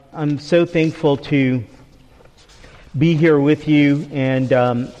I'm so thankful to be here with you and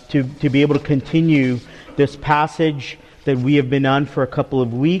to be able to continue this passage that we have been on for a couple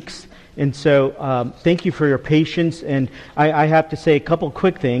of weeks. And so thank you for your patience. And I have to say a couple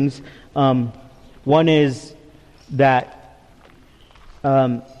quick things. One is that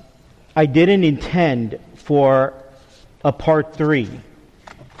I didn't intend for a part 3.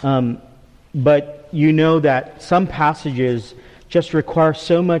 But you know that some passages just require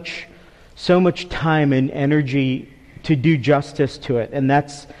so much time and energy to do justice to it, and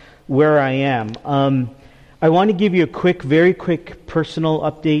that's where I am. I want to give you a very quick personal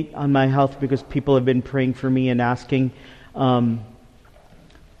update on my health because people have been praying for me and asking. By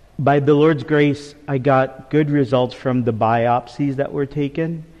the Lord's grace, I got good results from the biopsies that were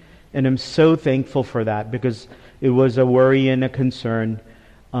taken, and I'm so thankful for that because it was a worry and a concern.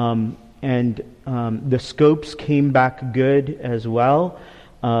 And the scopes came back good as well,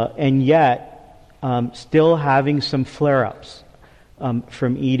 and yet still having some flare-ups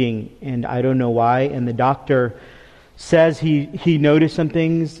from eating, and I don't know why. And the doctor says he noticed some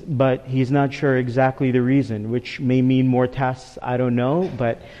things, but he's not sure exactly the reason, which may mean more tests. I don't know,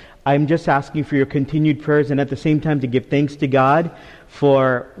 but I'm just asking for your continued prayers, and at the same time to give thanks to God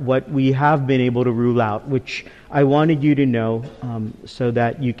for what we have been able to rule out, which I wanted you to know so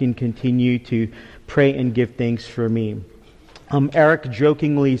that you can continue to pray and give thanks for me. Eric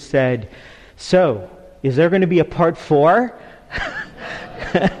jokingly said, "So, is there going to be a part 4?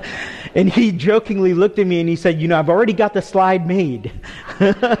 And he jokingly looked at me and he said, I've already got the slide made."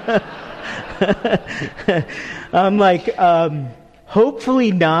 I'm like,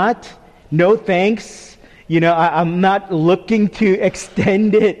 hopefully not. No thanks. I'm not looking to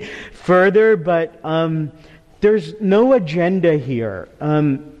extend it further, but there's no agenda here.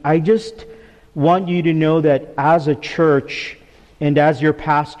 I just want you to know that as a church and as your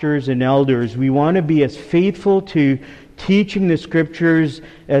pastors and elders, we want to be as faithful to teaching the Scriptures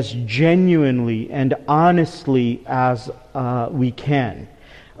as genuinely and honestly as we can.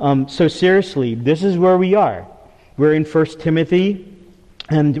 So seriously, this is where we are. We're in 1 Timothy,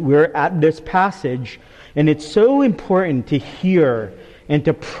 and we're at this passage, and it's so important to hear and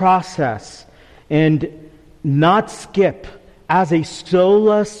to process and not skip as a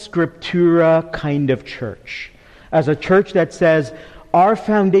sola scriptura kind of church. As a church that says, our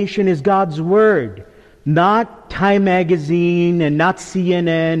foundation is God's Word, not Time Magazine and not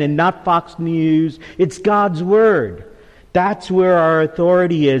CNN and not Fox News. It's God's Word. That's where our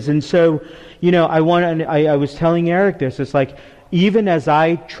authority is. And so, I was telling Eric this. It's like, even as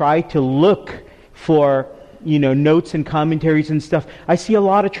I try to look for, notes and commentaries and stuff, I see a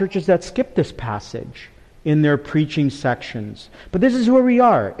lot of churches that skip this passage in their preaching sections. But this is where we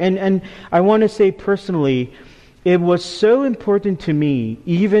are. And I want to say personally, it was so important to me,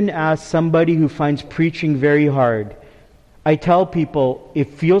 even as somebody who finds preaching very hard. I tell people it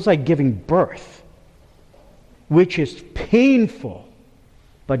feels like giving birth, which is painful,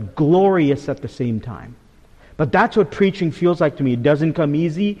 but glorious at the same time. But that's what preaching feels like to me. It doesn't come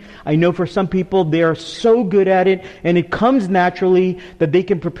easy. I know for some people, they are so good at it, and it comes naturally that they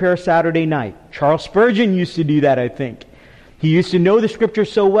can prepare Saturday night. Charles Spurgeon used to do that, I think. He used to know the Scripture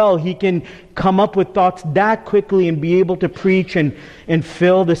so well, he can come up with thoughts that quickly and be able to preach and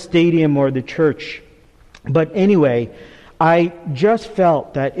fill the stadium or the church. But anyway, I just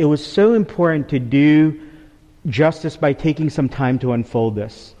felt that it was so important to do justice by taking some time to unfold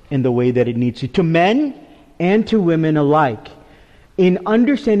this in the way that it needs to men and to women alike, in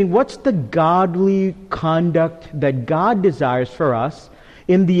understanding what's the godly conduct that God desires for us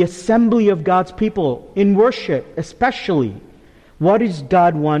in the assembly of God's people, in worship especially. What does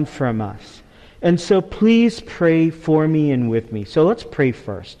God want from us? And so please pray for me and with me. So let's pray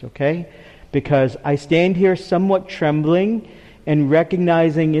first, okay? Because I stand here somewhat trembling and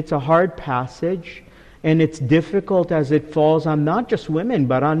recognizing it's a hard passage, and it's difficult as it falls on not just women,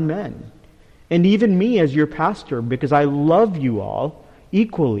 but on men. And even me as your pastor, because I love you all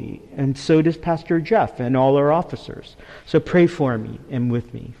equally, and so does Pastor Jeff and all our officers. So pray for me and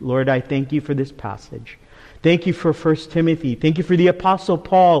with me. Lord, I thank you for this passage. Thank you for 1 Timothy. Thank you for the Apostle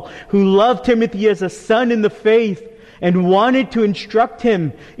Paul, who loved Timothy as a son in the faith and wanted to instruct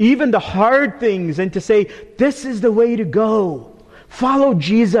him, even the hard things, and to say, this is the way to go. Follow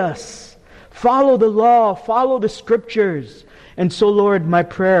Jesus. Follow the law. Follow the Scriptures. And so, Lord, my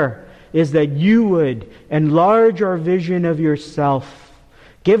prayer is that you would enlarge our vision of yourself.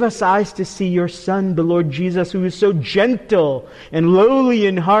 Give us eyes to see your Son, the Lord Jesus, who is so gentle and lowly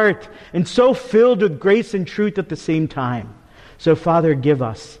in heart and so filled with grace and truth at the same time. So, Father, give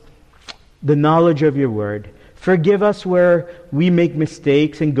us the knowledge of your word. Forgive us where we make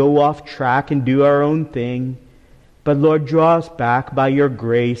mistakes and go off track and do our own thing. But Lord, draw us back by your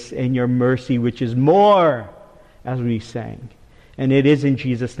grace and your mercy, which is more, as we sang. And it is in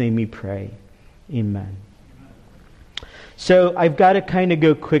Jesus' name we pray. Amen. So I've got to kind of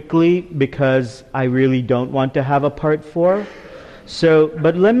go quickly because I really don't want to have a part 4.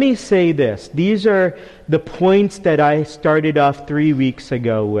 But let me say this. These are the points that I started off 3 weeks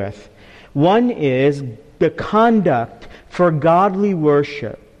ago with. One is the conduct for godly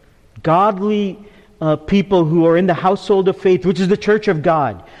worship. Godly people who are in the household of faith, which is the church of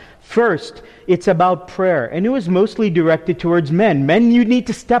God. First, it's about prayer. And it was mostly directed towards men. Men, you need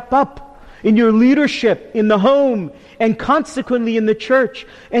to step up in your leadership, in the home, and consequently in the church,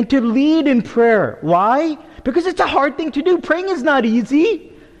 and to lead in prayer. Why? Because it's a hard thing to do. Praying is not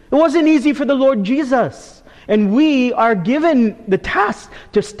easy. It wasn't easy for the Lord Jesus. And we are given the task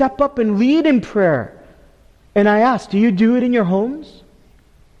to step up and lead in prayer. And I ask, do you do it in your homes?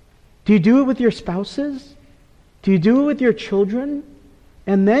 Do you do it with your spouses? Do you do it with your children?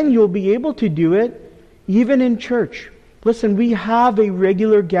 And then you'll be able to do it even in church. Listen, we have a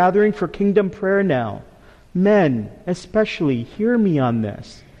regular gathering for kingdom prayer now. Men, especially, hear me on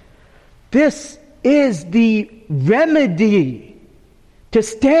this. This is the remedy to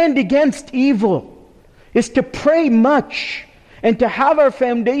stand against evil, is to pray much and to have our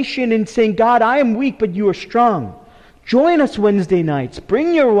foundation in saying, God, I am weak, but you are strong. Join us Wednesday nights.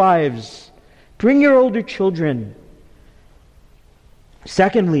 Bring your wives. Bring your older children.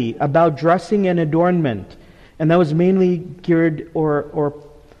 Secondly, about dressing and adornment. And that was mainly geared or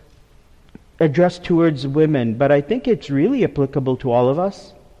addressed towards women. But I think it's really applicable to all of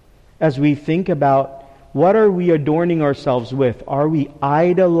us as we think about what are we adorning ourselves with? Are we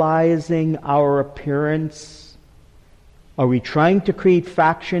idolizing our appearance? Are we trying to create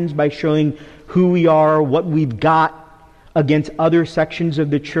factions by showing who we are, what we've got against other sections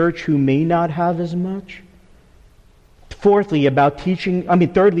of the church who may not have as much? Thirdly,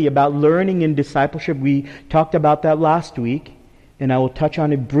 about learning and discipleship. We talked about that last week, and I will touch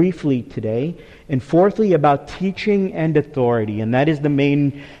on it briefly today. And fourthly, about teaching and authority. And that is the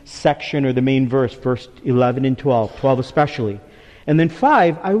main section or the main verse 11 and 12 especially. And then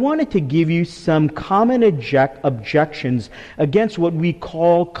 5, I wanted to give you some common objections against what we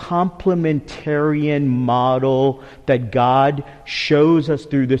call complementarian model that God shows us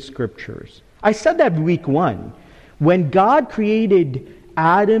through the Scriptures. I said that week 1. When God created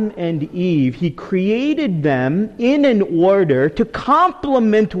Adam and Eve, He created them in an order to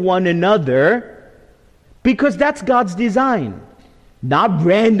complement one another because that's God's design. Not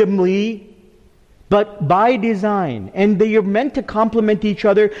randomly, but by design. And they are meant to complement each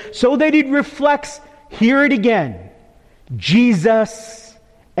other so that it reflects, hear it again, Jesus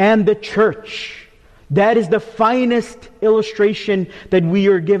and the church. That is the finest illustration that we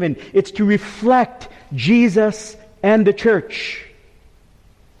are given. It's to reflect Jesus and the church.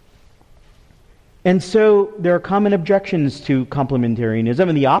 And so there are common objections to complementarianism,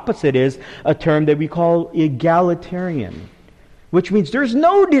 and the opposite is a term that we call egalitarian, which means there's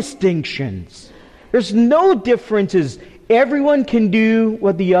no distinctions. There's no differences. Everyone can do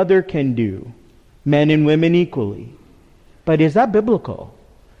what the other can do, men and women equally. But is that biblical?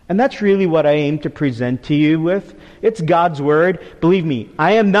 And that's really what I aim to present to you with. It's God's Word. Believe me,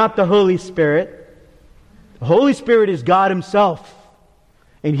 I am not the Holy Spirit. The Holy Spirit is God Himself.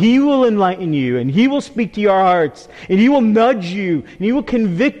 And He will enlighten you, and He will speak to your hearts, and He will nudge you, and He will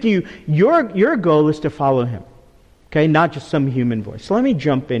convict you. Your goal is to follow Him. Okay, not just some human voice. So let me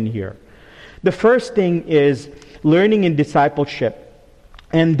jump in here. The first thing is learning and discipleship.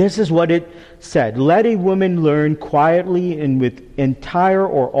 And this is what it said. Let a woman learn quietly and with entire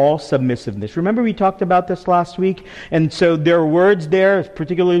or all submissiveness. Remember we talked about this last week? And so there are words there,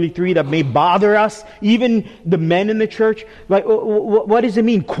 particularly 3, that may bother us, even the men in the church. Like, what does it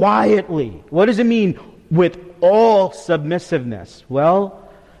mean, quietly? What does it mean, with all submissiveness? Well,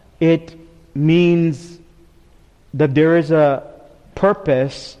 it means that there is a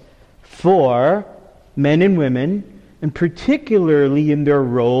purpose for men and women, and particularly in their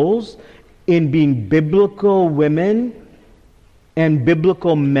roles in being biblical women and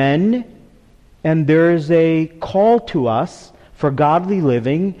biblical men. And there is a call to us for godly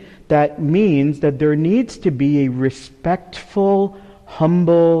living that means that there needs to be a respectful,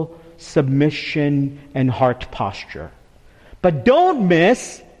 humble submission and heart posture. But don't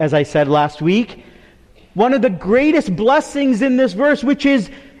miss, as I said last week, one of the greatest blessings in this verse, which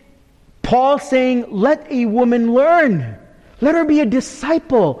is Paul saying, let a woman learn. Let her be a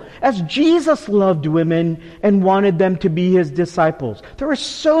disciple, as Jesus loved women and wanted them to be His disciples. There were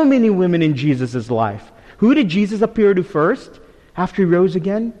so many women in Jesus' life Who did Jesus appear to first after he rose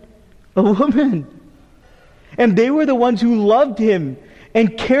again? A woman. And they were the ones who loved him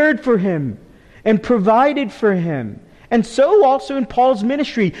and cared for him and provided for him. And so also in Paul's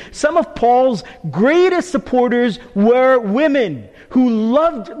ministry, some of Paul's greatest supporters were women who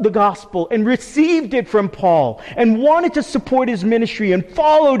loved the gospel and received it from Paul and wanted to support his ministry and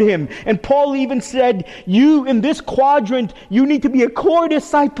followed him. And Paul even said, you in this quadrant, you need to be a core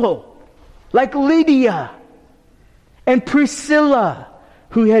disciple, like Lydia and Priscilla,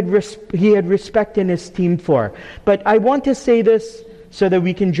 who he had respect and esteem for. But I want to say this so that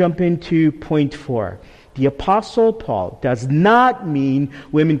we can jump into point 4. The Apostle Paul does not mean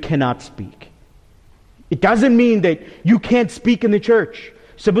women cannot speak. It doesn't mean that you can't speak in the church.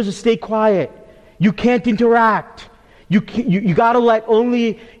 You're supposed to stay quiet. You can't interact. You got to let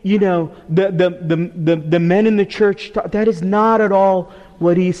only, the men in the church talk. That is not at all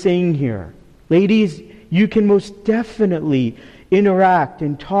what he's saying here. Ladies, you can most definitely interact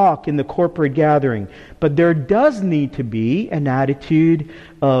and talk in the corporate gathering. But there does need to be an attitude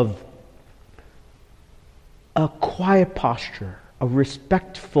of a quiet posture, a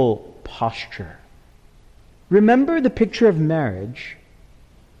respectful posture. Remember the picture of marriage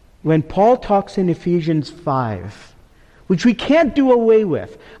when Paul talks in Ephesians 5, which we can't do away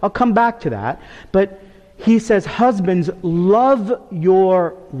with. I'll come back to that. But he says, husbands, love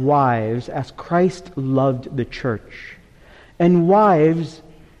your wives as Christ loved the church. And wives,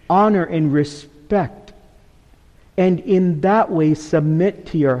 honor and respect. And in that way, submit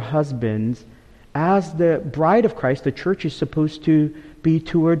to your husbands as the bride of Christ, the church is supposed to be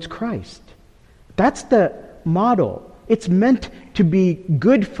towards Christ. That's the model. It's meant to be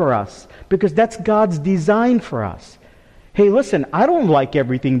good for us because that's God's design for us. Hey, listen, I don't like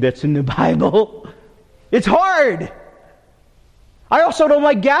everything that's in the Bible. It's hard. I also don't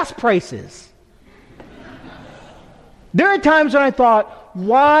like gas prices. There are times when I thought,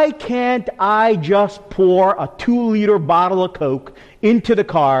 why can't I just pour a 2-liter bottle of Coke into the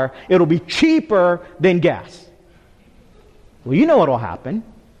car? It'll be cheaper than gas. Well, you know what will happen.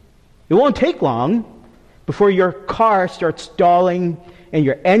 It won't take long before your car starts stalling and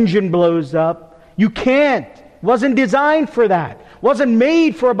your engine blows up. You can't. Wasn't designed for that. Wasn't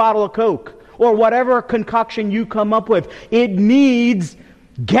made for a bottle of Coke or whatever concoction you come up with. It needs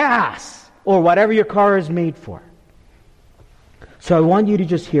gas or whatever your car is made for. So I want you to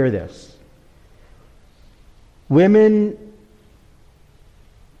just hear this. Women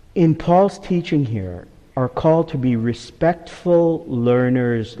in Paul's teaching here are called to be respectful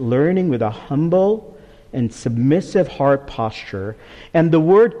learners, learning with a humble and submissive heart posture. And the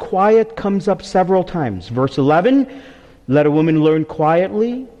word quiet comes up several times. Verse 11, let a woman learn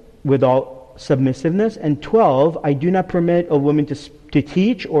quietly with all submissiveness. And 12, I do not permit a woman to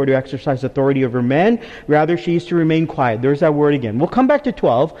teach or to exercise authority over men. Rather, she is to remain quiet. There's that word again. We'll come back to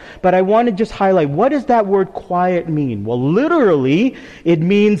 12, but I want to just highlight, what does that word quiet mean? Well, literally, it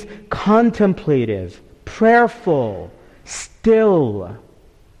means contemplative, prayerful, still,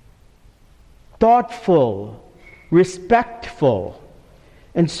 thoughtful, respectful.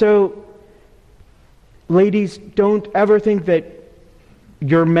 And so, ladies, don't ever think that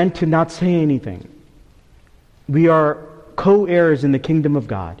you're meant to not say anything. We are co-heirs in the kingdom of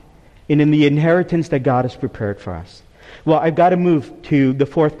God and in the inheritance that God has prepared for us. Well, I've got to move to the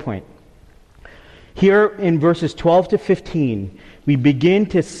 4th point. Here in verses 12 to 15, we begin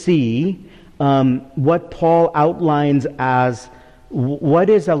to see what Paul outlines as what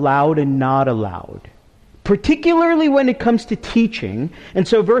is allowed and not allowed, particularly when it comes to teaching. And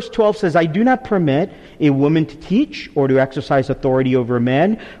so verse 12 says, I do not permit a woman to teach or to exercise authority over a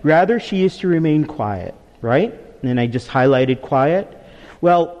man. Rather, she is to remain quiet, right? And I just highlighted quiet.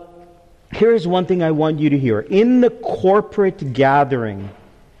 Well, here's one thing I want you to hear. In the corporate gathering,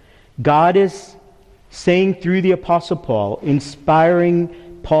 God is saying through the Apostle Paul, inspiring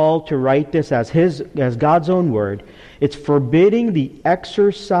Paul to write this as God's own word. It's forbidding the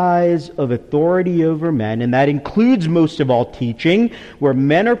exercise of authority over men, and that includes most of all teaching, where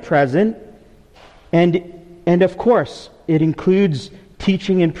men are present, and of course, it includes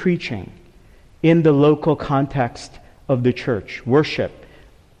teaching and preaching in the local context of the church. Worship,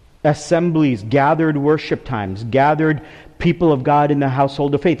 assemblies, gathered worship times, gathered people of God in the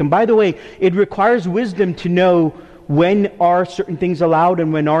household of faith. And by the way, it requires wisdom to know when are certain things allowed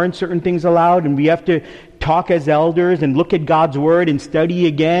and when aren't certain things allowed. And we have to talk as elders and look at God's word and study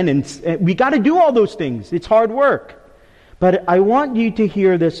again. And we got to do all those things. It's hard work. But I want you to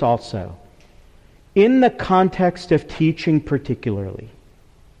hear this also. In the context of teaching particularly,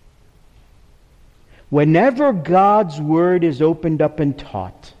 whenever God's word is opened up and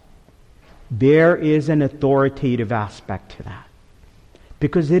taught, there is an authoritative aspect to that.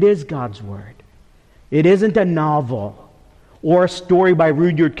 Because it is God's Word. It isn't a novel or a story by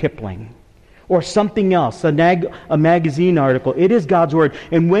Rudyard Kipling or something else, a magazine article. It is God's Word.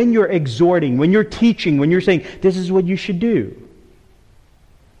 And when you're exhorting, when you're teaching, when you're saying, this is what you should do,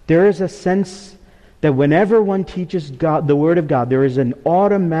 there is a sense that whenever one teaches God, the Word of God, there is an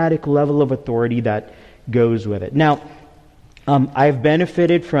automatic level of authority that goes with it. Now, I've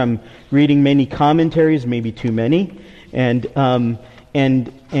benefited from reading many commentaries, maybe too many, and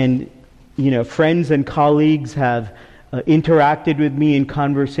friends and colleagues have interacted with me in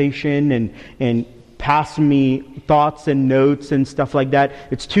conversation and passed me thoughts and notes and stuff like that.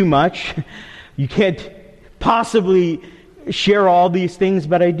 It's too much. You can't possibly share all these things,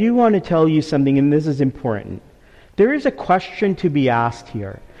 but I do want to tell you something, and this is important. There is a question to be asked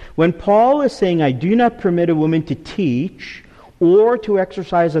here. When Paul is saying, I do not permit a woman to teach or to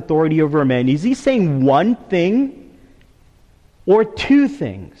exercise authority over a man, is he saying one thing or two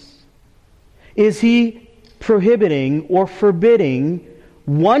things? Is he prohibiting or forbidding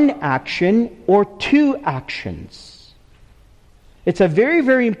one action or two actions? It's a very,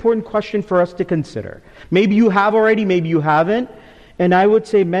 very important question for us to consider. Maybe you have already, maybe you haven't. And I would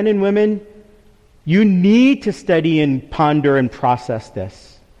say, men and women, you need to study and ponder and process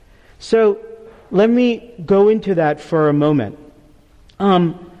this. So let me go into that for a moment.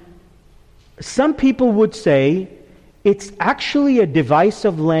 Some people would say it's actually a device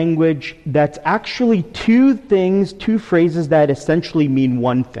of language that's actually two things, two phrases that essentially mean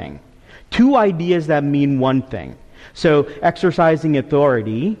one thing. Two ideas that mean one thing. So, exercising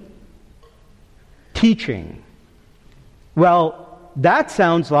authority, teaching. Well, that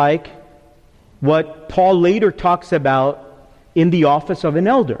sounds like what Paul later talks about in the office of an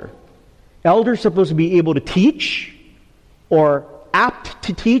elder. Elders are supposed to be able to teach, or apt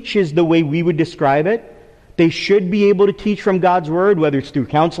to teach is the way we would describe it. They should be able to teach from God's Word, whether it's through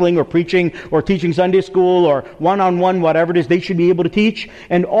counseling or preaching or teaching Sunday school or one-on-one, whatever it is, they should be able to teach,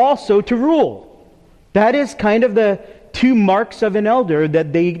 and also to rule. That is kind of the two marks of an elder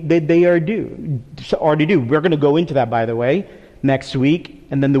that they are to do. We're going to go into that, by the way, next week.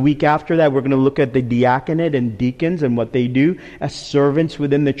 And then the week after that, we're going to look at the diaconate and deacons and what they do as servants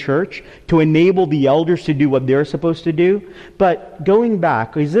within the church to enable the elders to do what they're supposed to do. But going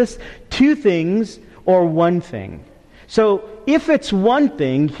back, is this two things or one thing? So if it's one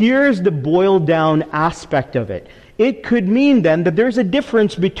thing, here's the boiled down aspect of it. It could mean then that there's a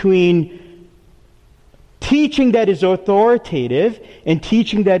difference between teaching that is authoritative and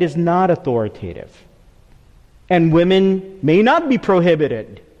teaching that is not authoritative. And women may not be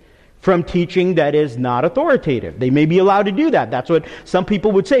prohibited from teaching that is not authoritative. They may be allowed to do that. That's what some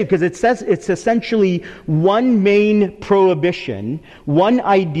people would say, because it says it's essentially one main prohibition, one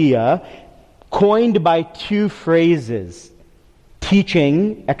idea coined by two phrases: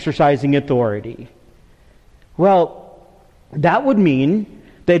 teaching, exercising authority. Well, that would mean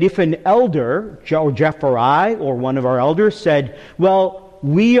that if an elder, Jeff or I, or one of our elders said, well,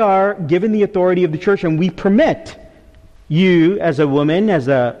 we are given the authority of the church and we permit you as a woman, as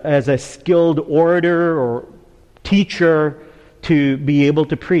a skilled orator or teacher to be able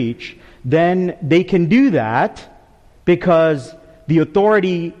to preach, then they can do that because the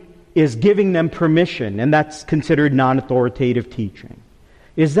authority is giving them permission, and that's considered non-authoritative teaching.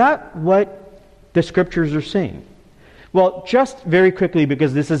 Is that what the Scriptures are saying? Well, just very quickly,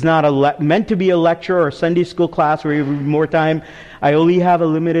 because this is not meant to be a lecture or a Sunday school class where you have more time. I only have a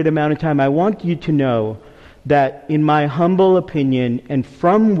limited amount of time. I want you to know that in my humble opinion, and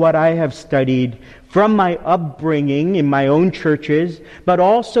from what I have studied, from my upbringing in my own churches, but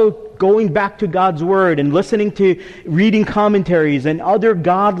also going back to God's Word and listening to reading commentaries and other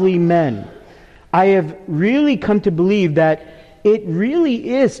godly men, I have really come to believe that it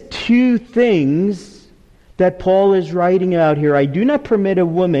really is two things that Paul is writing out here. I do not permit a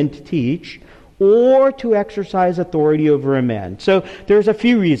woman to teach or to exercise authority over a man. So there's a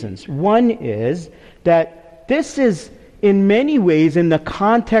few reasons. One is that this is in many ways in the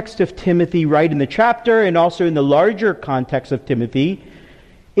context of Timothy, right in the chapter, and also in the larger context of Timothy,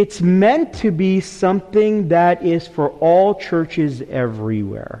 it's meant to be something that is for all churches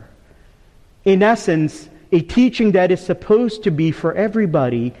everywhere. In essence, a teaching that is supposed to be for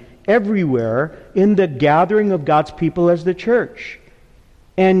everybody everywhere in the gathering of God's people as the church.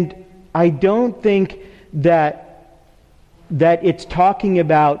 And I don't think that it's talking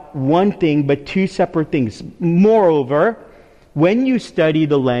about one thing but two separate things. Moreover, when you study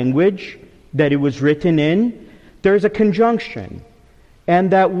the language that it was written in, there's a conjunction.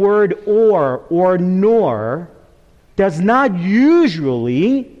 And that word or nor does not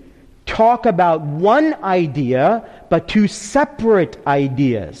usually talk about one idea, but two separate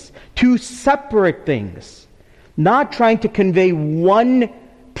ideas, two separate things. Not trying to convey one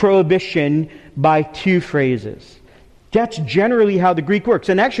prohibition by two phrases. That's generally how the Greek works.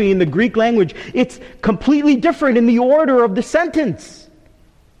 And actually in the Greek language, it's completely different in the order of the sentence.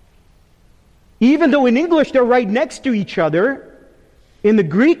 Even though in English they're right next to each other, in the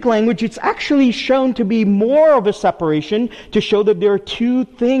Greek language it's actually shown to be more of a separation to show that there are two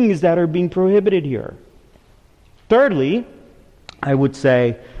things that are being prohibited here. Thirdly, I would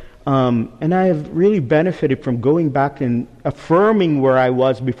say, and I have really benefited from going back and affirming where I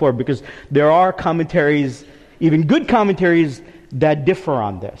was before, because there are commentaries, even good commentaries, that differ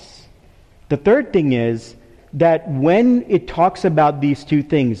on this. The third thing is that when it talks about these two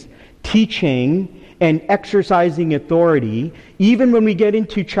things, teaching and exercising authority, even when we get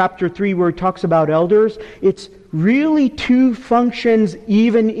into chapter 3 where it talks about elders, it's really two functions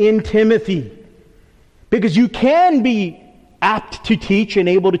even in Timothy. Because you can be apt to teach and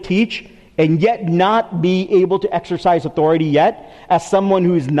able to teach, and yet not be able to exercise authority yet, as someone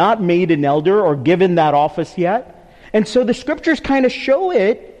who's not made an elder or given that office yet. And so the scriptures kind of show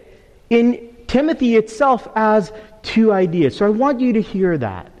it in Timothy itself as two ideas. So I want you to hear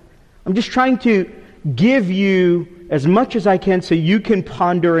that. I'm just trying to give you as much as I can so you can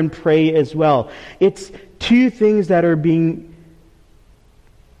ponder and pray as well. It's two things that are being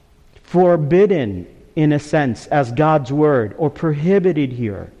forbidden, in a sense, as God's word, or prohibited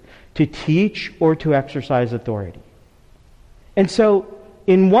here, to teach or to exercise authority. And so,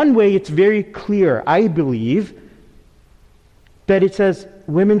 in one way, it's very clear, I believe, that it says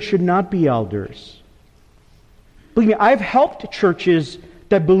women should not be elders. Believe me, I've helped churches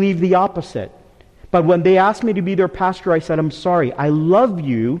that believe the opposite. But when they asked me to be their pastor, I said, I'm sorry, I love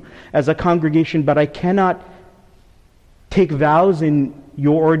you as a congregation, but I cannot take vows in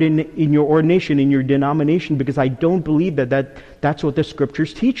your ordination, in your denomination, because I don't believe that's what the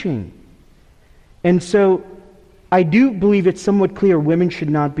Scripture's teaching. And so, I do believe it's somewhat clear women should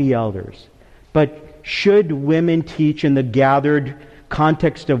not be elders. But should women teach in the gathered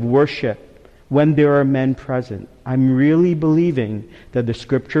context of worship when there are men present? I'm really believing that the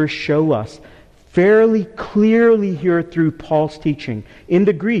Scriptures show us fairly clearly here through Paul's teaching in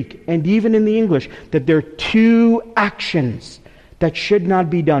the Greek and even in the English that there are two actions that should not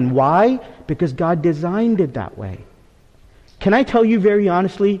be done. Why? Because God designed it that way. Can I tell you very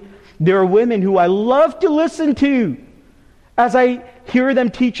honestly, there are women who I love to listen to as I hear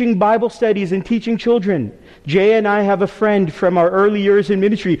them teaching Bible studies and teaching children. Jay and I have a friend from our early years in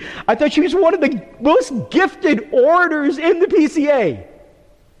ministry. I thought she was one of the most gifted orators in the PCA.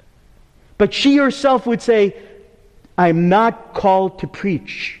 But she herself would say, I'm not called to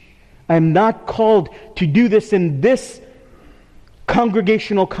preach. I'm not called to do this in this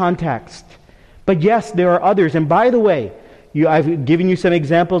congregational context. But yes, there are others. And by the way, I've given you some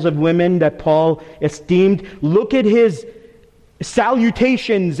examples of women that Paul esteemed. Look at his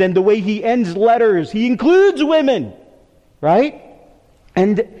salutations and the way he ends letters. He includes women, right?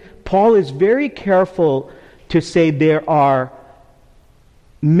 And Paul is very careful to say there are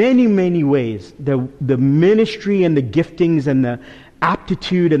many, many ways the ministry and the giftings and the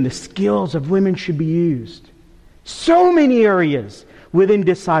aptitude and the skills of women should be used. So many areas within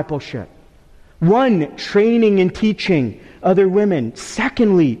discipleship. One, training and teaching other women.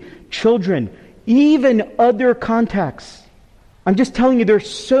 Secondly, children. Even other contexts. I'm just telling you, there's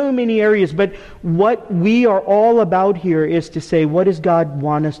so many areas, but what we are all about here is to say, what does God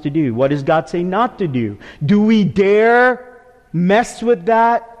want us to do? What does God say not to do? Do we dare mess with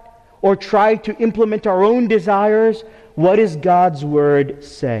that or try to implement our own desires? What does God's Word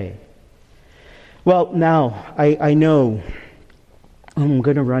say? Well, now, I know I'm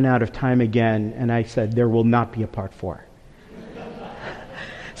going to run out of time again, and I said there will not be a part 4.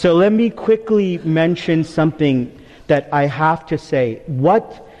 So let me quickly mention something that I have to say.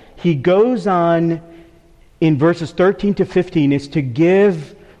 What he goes on in verses 13 to 15 is to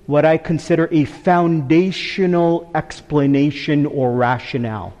give what I consider a foundational explanation or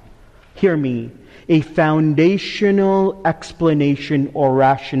rationale. Hear me. A foundational explanation or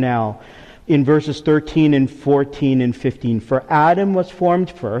rationale in verses 13 and 14 and 15. For Adam was formed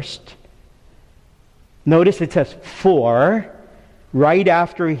first. Notice it says for. Right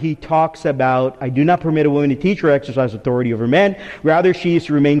after he talks about, I do not permit a woman to teach or exercise authority over men. Rather, she is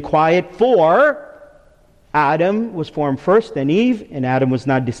to remain quiet. For Adam was formed first, then Eve, and Adam was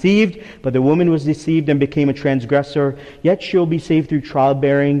not deceived, but the woman was deceived and became a transgressor. Yet she'll be saved through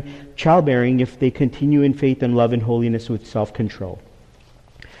childbearing if they continue in faith and love and holiness with self-control.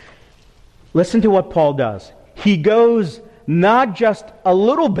 Listen to what Paul does. He goes not just a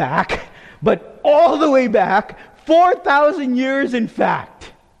little back, but all the way back, 4,000 years in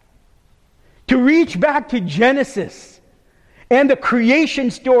fact. To reach back to Genesis and the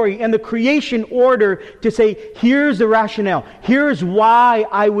creation story and the creation order to say, here's the rationale. Here's why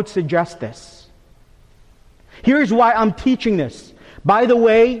I would suggest this. Here's why I'm teaching this. By the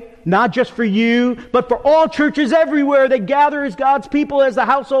way, not just for you, but for all churches everywhere that gather as God's people as the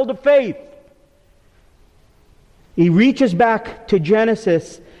household of faith. He reaches back to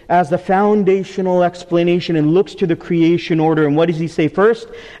Genesis as the foundational explanation and looks to the creation order. And what does he say first?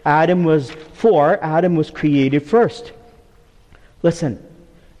 Adam was created first. Listen,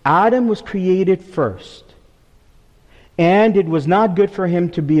 Adam was created first. And it was not good for him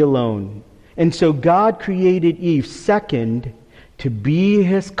to be alone. And so God created Eve second to be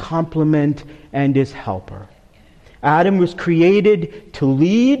his complement and his helper. Adam was created to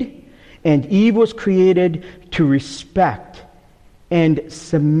lead, and Eve was created to respect and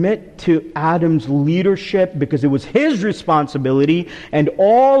submit to Adam's leadership because it was his responsibility, and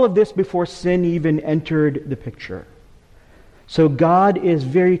all of this before sin even entered the picture. So God is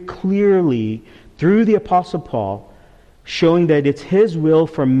very clearly, through the Apostle Paul, showing that it's his will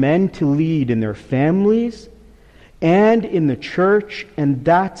for men to lead in their families and in the church, and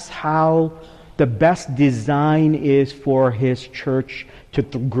that's how the best design is for his church to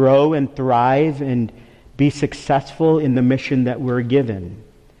grow and thrive and be successful in the mission that we're given.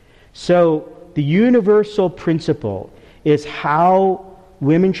 So the universal principle is how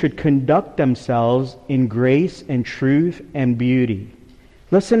women should conduct themselves in grace and truth and beauty.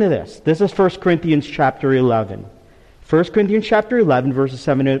 Listen to this. This is 1 Corinthians chapter 11. 1 Corinthians chapter 11, verses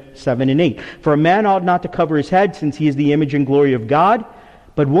 7 and 8. For a man ought not to cover his head, since he is the image and glory of God,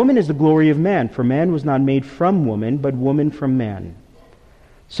 but woman is the glory of man. For man was not made from woman, but woman from man.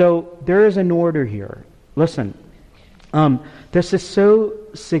 So there is an order here. Listen, this is so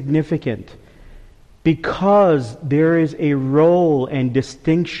significant because there is a role and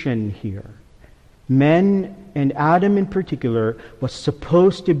distinction here. Men, and Adam in particular, was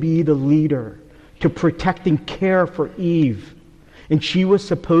supposed to be the leader, to protect and care for Eve. And she was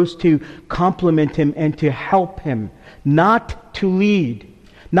supposed to complement him and to help him, not to lead.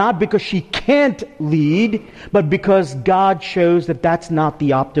 Not because she can't lead, but because God shows that that's not the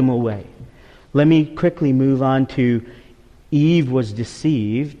optimal way. Let me quickly move on to Eve was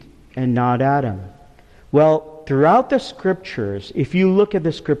deceived and not Adam. Well, throughout the Scriptures, if you look at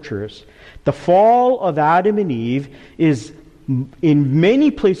the Scriptures, the fall of Adam and Eve is in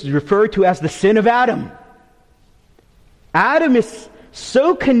many places referred to as the sin of Adam. Adam is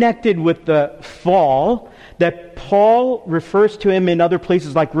so connected with the fall that Paul refers to him in other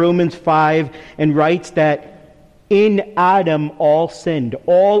places like Romans 5 and writes that in Adam all sinned.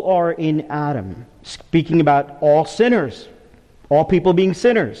 All are in Adam. Speaking about all sinners. All people being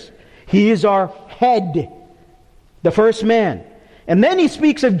sinners. He is our head. The first man. And then he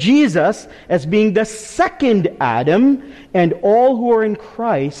speaks of Jesus as being the second Adam, and all who are in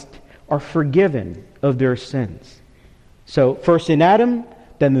Christ are forgiven of their sins. So first in Adam,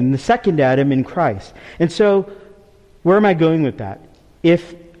 then in the second Adam in Christ. And so, where am I going with that?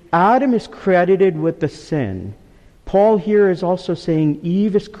 If Adam is credited with the sin, Paul here is also saying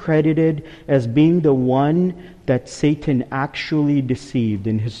Eve is credited as being the one that Satan actually deceived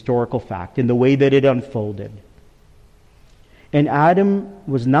in historical fact, in the way that it unfolded. And Adam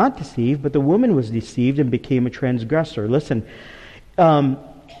was not deceived, but the woman was deceived and became a transgressor. Listen, I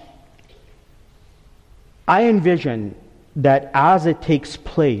envision that as it takes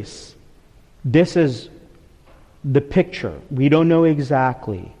place, this is the picture. We don't know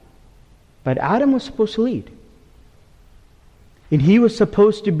exactly. But Adam was supposed to lead. And he was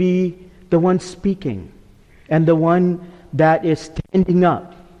supposed to be the one speaking and the one that is standing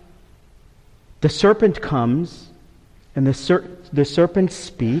up. The serpent comes and the serpent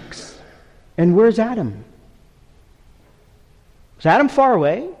speaks. And where's Adam? Is Adam far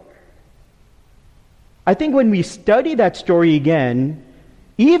away? I think when we study that story again,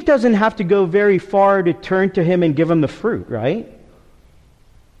 Eve doesn't have to go very far to turn to him and give him the fruit, right?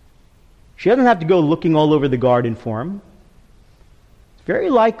 She doesn't have to go looking all over the garden for him. It's very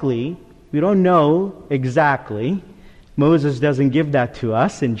likely, we don't know exactly, Moses doesn't give that to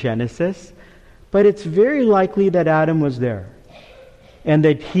us in Genesis, but it's very likely that Adam was there. And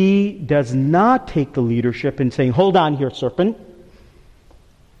that he does not take the leadership in saying, hold on here, serpent.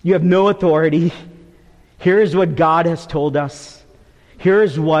 You have no authority. Here's what God has told us.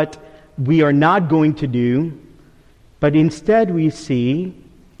 Here's what we are not going to do. But instead we see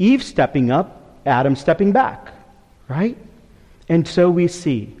Eve stepping up, Adam stepping back. Right? And so we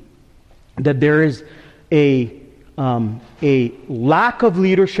see that there is a a lack of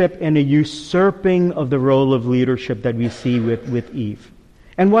leadership and a usurping of the role of leadership that we see with Eve.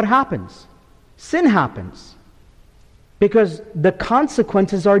 And what happens? Sin happens. Because the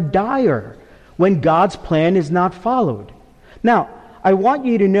consequences are dire when God's plan is not followed. Now, I want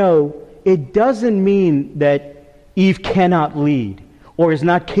you to know it doesn't mean that Eve cannot lead, or is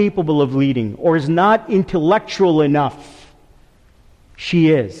not capable of leading, or is not intellectual enough. She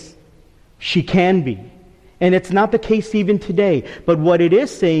is. She can be. And it's not the case even today. But what it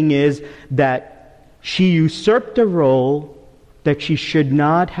is saying is that she usurped a role that she should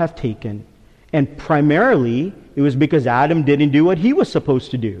not have taken. And primarily, it was because Adam didn't do what he was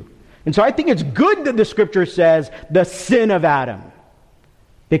supposed to do. And so I think it's good that the Scripture says the sin of Adam,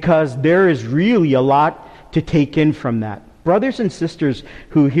 because there is really a lot to take in from that. Brothers and sisters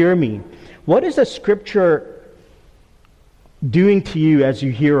who hear me, what is the Scripture doing to you as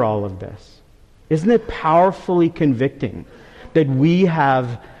you hear all of this? Isn't it powerfully convicting that we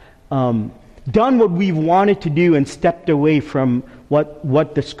have done what we've wanted to do and stepped away from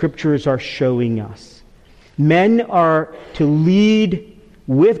what the Scriptures are showing us? Men are to lead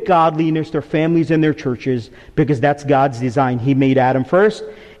with godliness their families and their churches, because that's God's design. He made Adam first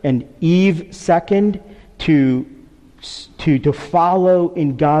and Eve second to follow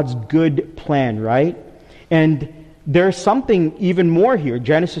in God's good plan, right? And there's something even more here.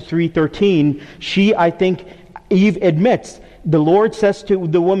 Genesis 3:13, Eve admits, the Lord says to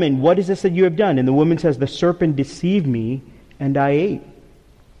the woman, "What is this that you have done?" And the woman says, "The serpent deceived me and I ate."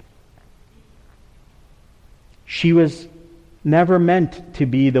 She was never meant to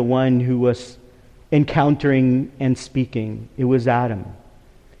be the one who was encountering and speaking. It was Adam.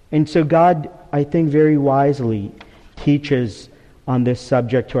 And so God, I think, very wisely teaches on this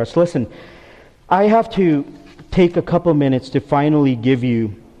subject to us. Listen, I have to take a couple minutes to finally give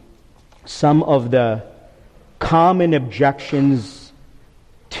you some of the common objections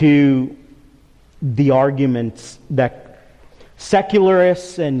to the arguments that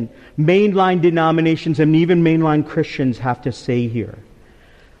secularists and mainline denominations and even mainline Christians have to say here.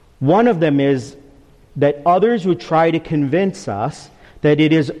 One of them is that others would try to convince us that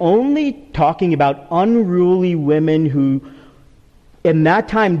it is only talking about unruly women who in that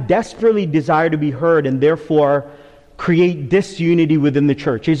time desperately desire to be heard and therefore create disunity within the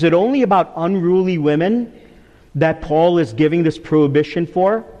church. Is it only about unruly women that Paul is giving this prohibition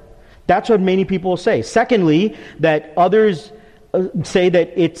for? That's what many people say. Secondly, that others say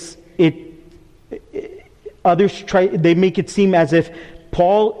that they make it seem as if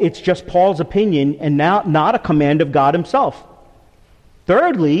it's just Paul's opinion and not a command of God himself.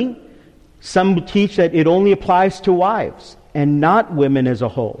 Thirdly, some teach that it only applies to wives and not women as a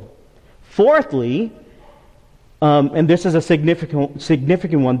whole. Fourthly, and this is a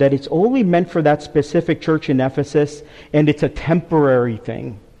significant one, that it's only meant for that specific church in Ephesus and it's a temporary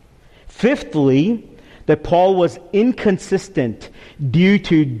thing. Fifthly, that Paul was inconsistent due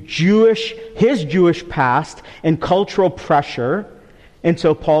to his Jewish past and cultural pressure, and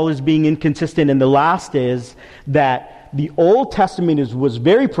so Paul is being inconsistent. And the last is that the Old Testament was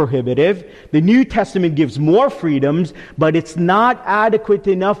very prohibitive. The New Testament gives more freedoms, but it's not adequate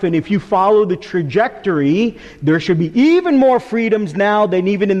enough. And if you follow the trajectory, there should be even more freedoms now than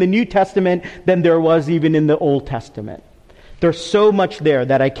even in the New Testament than there was even in the Old Testament. There's so much there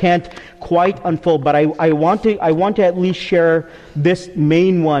that I can't quite unfold, but I want to at least share this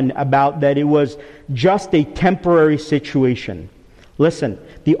main one about that it was just a temporary situation. Listen,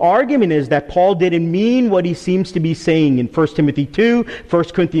 the argument is that Paul didn't mean what he seems to be saying in 1 Timothy 2, 1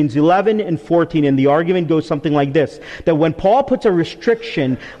 Corinthians 11, and 14. And the argument goes something like this, that when Paul puts a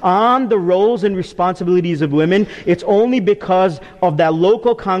restriction on the roles and responsibilities of women, it's only because of that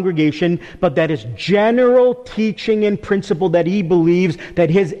local congregation, but that is general teaching and principle that he believes that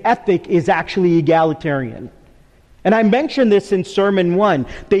his ethic is actually egalitarian. And I mentioned this in Sermon 1.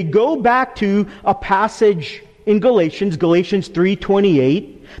 They go back to a passage in Galatians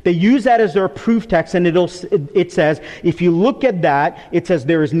 3:28. They use that as their proof text, and it says, if you look at that, it says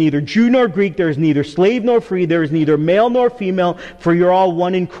there is neither Jew nor Greek, there is neither slave nor free, there is neither male nor female, for you're all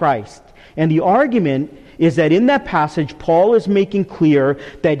one in Christ. And the argument is that in that passage, Paul is making clear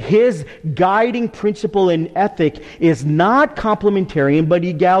that his guiding principle and ethic is not complementarian, but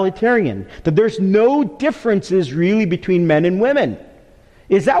egalitarian. That there's no differences really between men and women.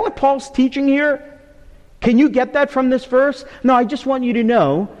 Is that what Paul's teaching here? Can you get that from this verse? No, I just want you to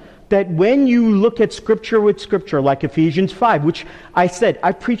know that when you look at Scripture with Scripture, like Ephesians 5, which I said,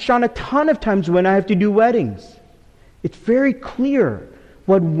 I preached on a ton of times when I have to do weddings. It's very clear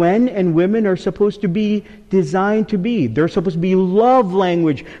what men and women are supposed to be designed to be. They're supposed to be love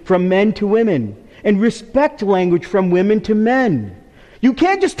language from men to women. and respect language from women to men. You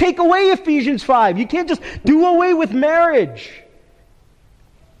can't just take away Ephesians 5. You can't just do away with marriage.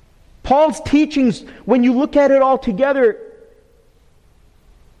 Paul's teachings, when you look at it all together,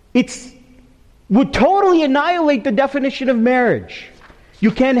 would totally annihilate the definition of marriage. You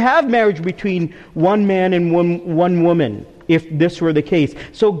can't have marriage between one man and one woman if this were the case.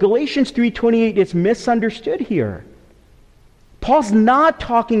 So Galatians 3:28 is misunderstood here. Paul's not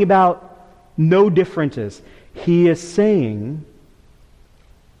talking about no differences. He is saying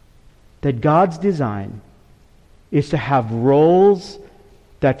that God's design is to have roles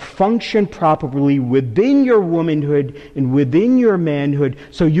that function properly within your womanhood and within your manhood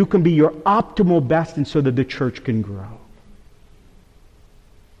so you can be your optimal best and so that the church can grow.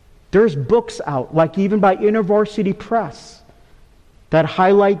 There's books out, like even by InterVarsity Press, that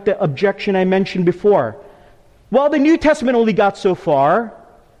highlight the objection I mentioned before. Well, the New Testament only got so far,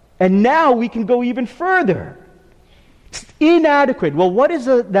 and now we can go even further. It's inadequate. Well, what does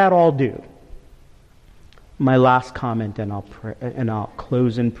that all do? My last comment, and I'll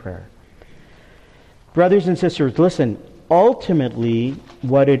close in prayer. Brothers and sisters, listen. Ultimately,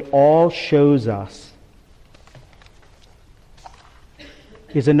 what it all shows us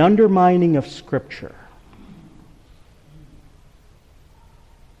is an undermining of Scripture.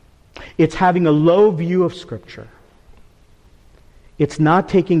 It's having a low view of Scripture. It's not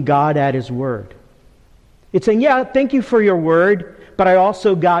taking God at His word. It's saying, yeah, thank you for your word, but I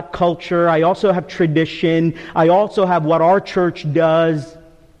also got culture, I also have tradition, I also have what our church does.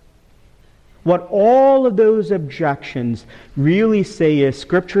 What all of those objections really say is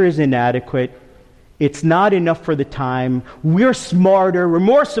Scripture is inadequate, it's not enough for the time, we're smarter, we're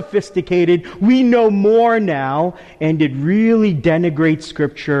more sophisticated, we know more now, and it really denigrates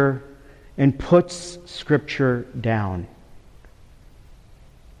Scripture and puts Scripture down.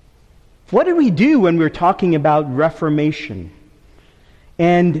 What did we do when we were talking about Reformation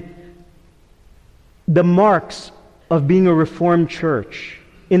and the marks of being a Reformed church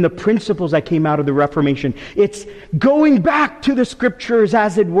in the principles that came out of the Reformation? It's going back to the Scriptures,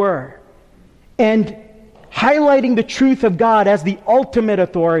 as it were, and highlighting the truth of God as the ultimate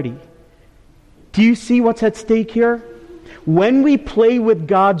authority. Do you see what's at stake here? When we play with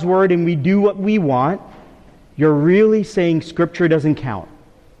God's Word and we do what we want, you're really saying Scripture doesn't count.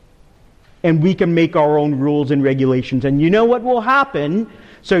 And we can make our own rules and regulations. And you know what will happen?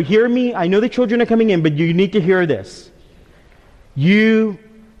 So hear me. I know the children are coming in, but you need to hear this. You,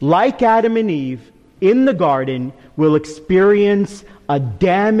 like Adam and Eve in the garden, will experience a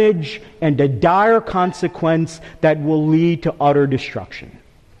damage and a dire consequence that will lead to utter destruction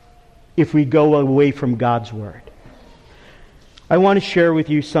if we go away from God's Word. I want to share with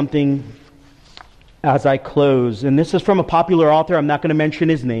you something as I close. And this is from a popular author. I'm not going to mention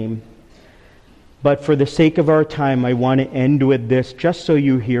his name. But for the sake of our time, I want to end with this just so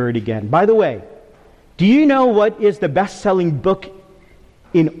you hear it again. By the way, do you know what is the best-selling book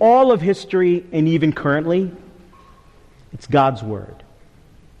in all of history and even currently? It's God's Word.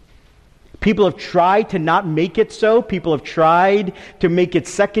 People have tried to not make it so. People have tried to make it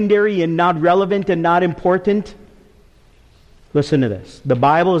secondary and not relevant and not important. Listen to this. The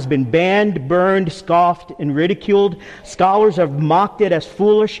Bible has been banned, burned, scoffed, and ridiculed. Scholars have mocked it as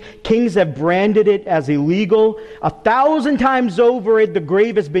foolish. Kings have branded it as illegal. 1,000 times over it, the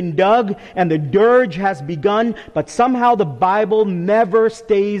grave has been dug and the dirge has begun. But somehow the Bible never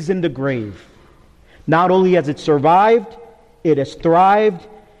stays in the grave. Not only has it survived, it has thrived.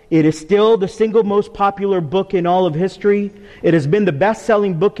 It is still the single most popular book in all of history. It has been the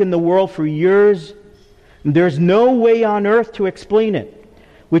best-selling book in the world for years. There's no way on earth to explain it,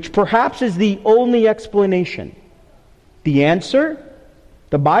 which perhaps is the only explanation. The answer?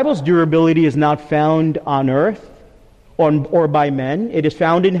 The Bible's durability is not found on earth or by men. It is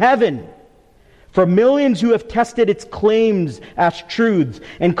found in heaven. For millions who have tested its claims as truths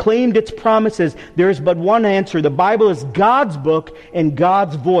and claimed its promises, there is but one answer. The Bible is God's book and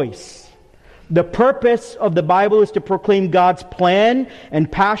God's voice. The purpose of the Bible is to proclaim God's plan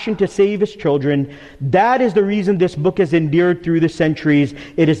and passion to save His children. That is the reason this book has endured through the centuries.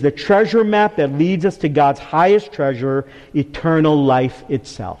 It is the treasure map that leads us to God's highest treasure, eternal life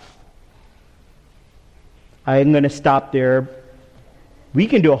itself. I'm going to stop there. We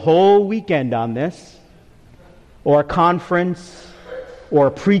can do a whole weekend on this, or a conference, or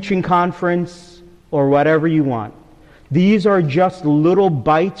a preaching conference, or whatever you want. These are just little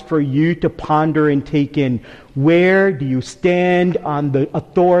bites for you to ponder and take in. Where do you stand on the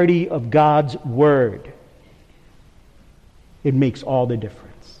authority of God's Word? It makes all the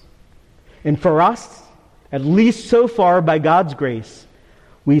difference. And for us, at least so far by God's grace,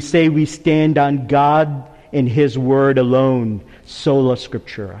 We say we stand on God and His Word alone, sola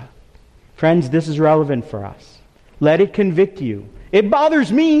scriptura. Friends, this is relevant for us. Let it convict you. It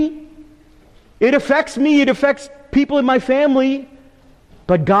bothers me. It affects me. It affects people in my family.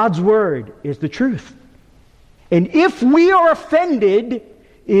 But God's Word is the truth. And if we are offended,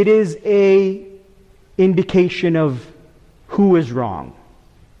 it is an indication of who is wrong.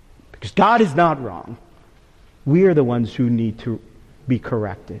 Because God is not wrong. We are the ones who need to be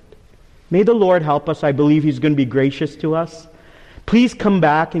corrected. May the Lord help us. I believe He's going to be gracious to us. Please come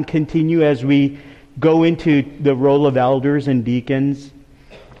back and continue as we go into the role of elders and deacons,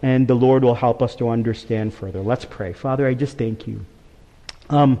 and the Lord will help us to understand further. Let's pray. Father, I just thank You.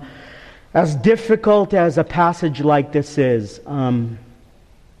 As difficult as a passage like this is,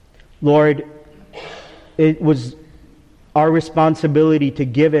 Lord, it was our responsibility to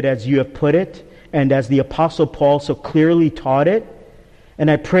give it as You have put it, and as the Apostle Paul so clearly taught it. And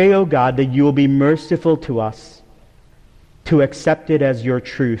I pray, O God, that You will be merciful to us to accept it as Your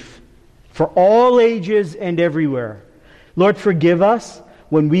truth for all ages and everywhere. Lord, forgive us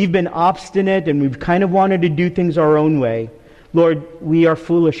when we've been obstinate and we've kind of wanted to do things our own way. Lord, we are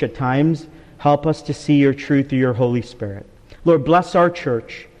foolish at times. Help us to see Your truth through Your Holy Spirit. Lord, bless our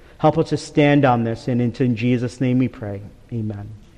church. Help us to stand on this, and it's in Jesus' name we pray. Amen.